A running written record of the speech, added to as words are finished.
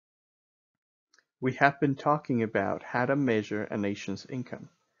We have been talking about how to measure a nation's income,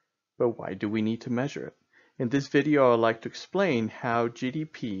 but why do we need to measure it? In this video, I'd like to explain how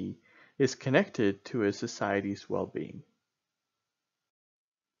GDP is connected to a society's well-being.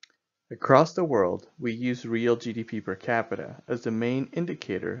 Across the world, we use real GDP per capita as the main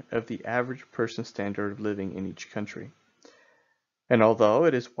indicator of the average person's standard of living in each country. And although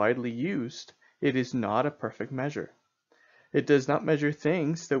it is widely used, it is not a perfect measure. It does not measure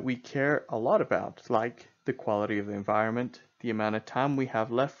things that we care a lot about, like the quality of the environment, the amount of time we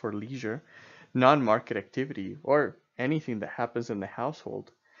have left for leisure, non-market activity, or anything that happens in the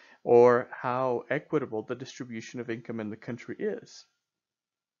household, or how equitable the distribution of income in the country is.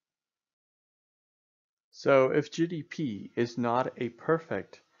 So if GDP is not a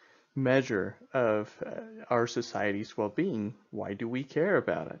perfect measure of our society's well-being, why do we care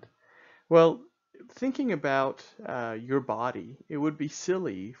about it? Well, thinking about your body, it would be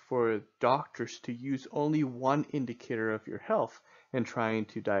silly for doctors to use only one indicator of your health in trying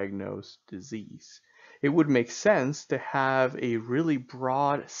to diagnose disease. It would make sense to have a really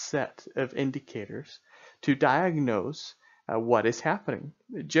broad set of indicators to diagnose what is happening.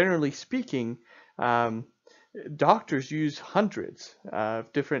 Generally speaking, doctors use hundreds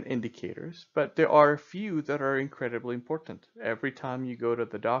of different indicators, but there are a few that are incredibly important. Every time you go to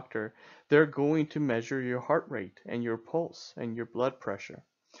the doctor, they're going to measure your heart rate and your pulse and your blood pressure.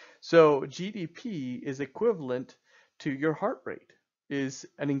 So GDP is equivalent to your heart rate, is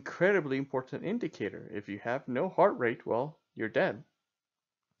an incredibly important indicator. If you have no heart rate, well, you're dead.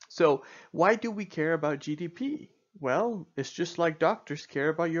 So why do we care about GDP? Well, it's just like doctors care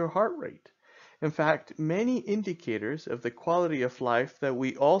about your heart rate. In fact, many indicators of the quality of life that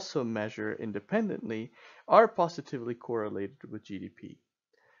we also measure independently are positively correlated with GDP.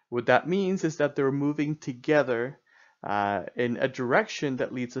 What that means is that they're moving together in a direction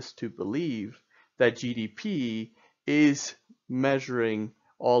that leads us to believe that GDP is measuring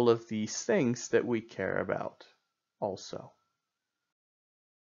all of these things that we care about also.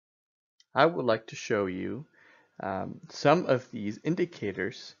 I would like to show you some of these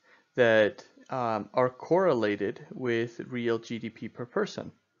indicators that are correlated with real GDP per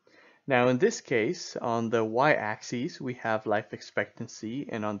person. Now in this case, on the y-axis we have life expectancy,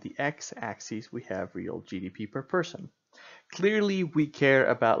 and on the x-axis we have real GDP per person. Clearly we care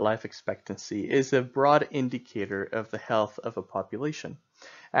about life expectancy. It is a broad indicator of the health of a population.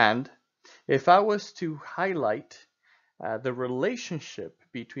 And if I was to highlight the relationship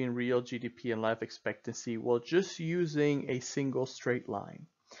between real GDP and life expectancy, well, just using a single straight line,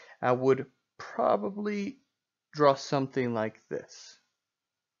 I would probably draw something like this.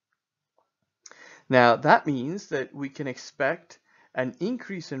 Now, that means that we can expect an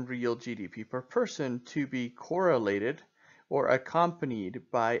increase in real GDP per person to be correlated or accompanied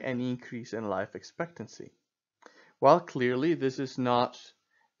by an increase in life expectancy. While clearly this is not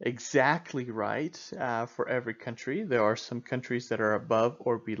exactly right for every country, there are some countries that are above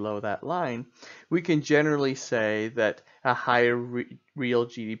or below that line, we can generally say that a higher real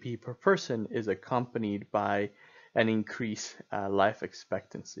GDP per person is accompanied by an increased life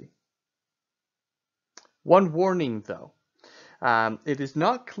expectancy. One warning though, it is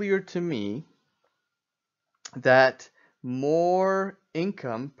not clear to me that more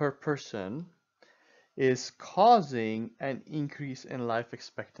income per person is causing an increase in life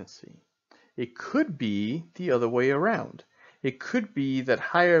expectancy. It could be the other way around. It could be that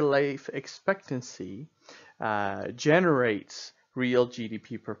higher life expectancy generates real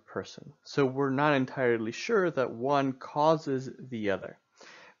GDP per person. So we're not entirely sure that one causes the other.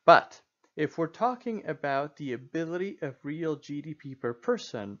 But if we're talking about the ability of real GDP per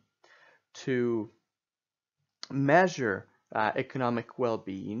person to measure economic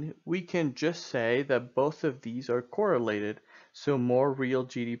well-being, we can just say that both of these are correlated, so more real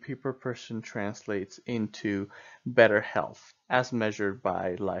GDP per person translates into better health as measured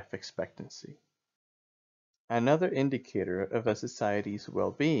by life expectancy. Another indicator of a society's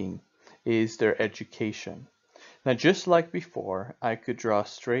well-being is their education. Now, just like before, I could draw a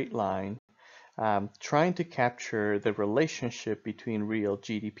straight line trying to capture the relationship between real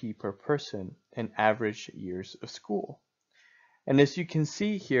GDP per person and average years of school. And as you can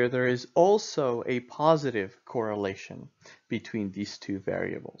see here, there is also a positive correlation between these two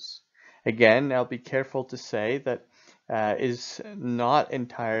variables. Again, I'll be careful to say that is not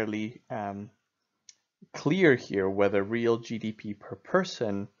entirely clear here whether real GDP per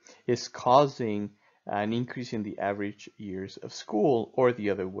person is causing an increase in the average years of school or the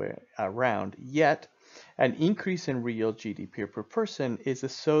other way around. Yet, an increase in real GDP per person is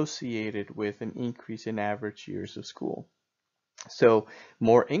associated with an increase in average years of school. So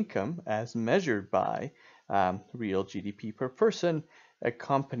more income as measured by real GDP per person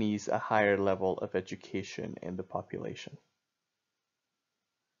accompanies a higher level of education in the population.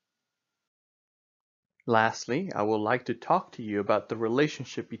 Lastly, I would like to talk to you about the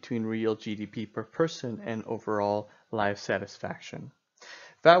relationship between real GDP per person and overall life satisfaction.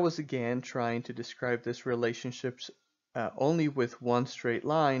 If I was again trying to describe this relationship only with one straight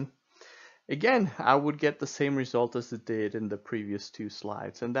line, again, I would get the same result as it did in the previous two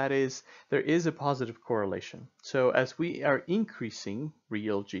slides, and that is there is a positive correlation. So as we are increasing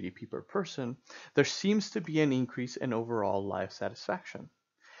real GDP per person, there seems to be an increase in overall life satisfaction.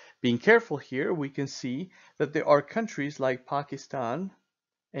 Being careful here, we can see that there are countries like Pakistan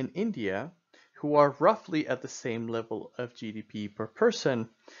and India who are roughly at the same level of GDP per person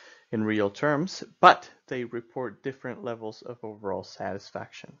in real terms, but they report different levels of overall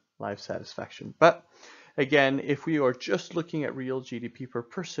satisfaction, life satisfaction. But again, if we are just looking at real GDP per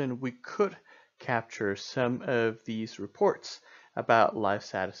person, we could capture some of these reports about life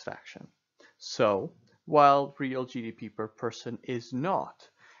satisfaction. So while real GDP per person is not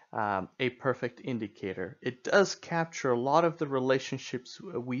a perfect indicator, it does capture a lot of the relationships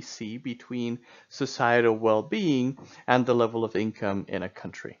we see between societal well-being and the level of income in a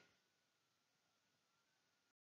country.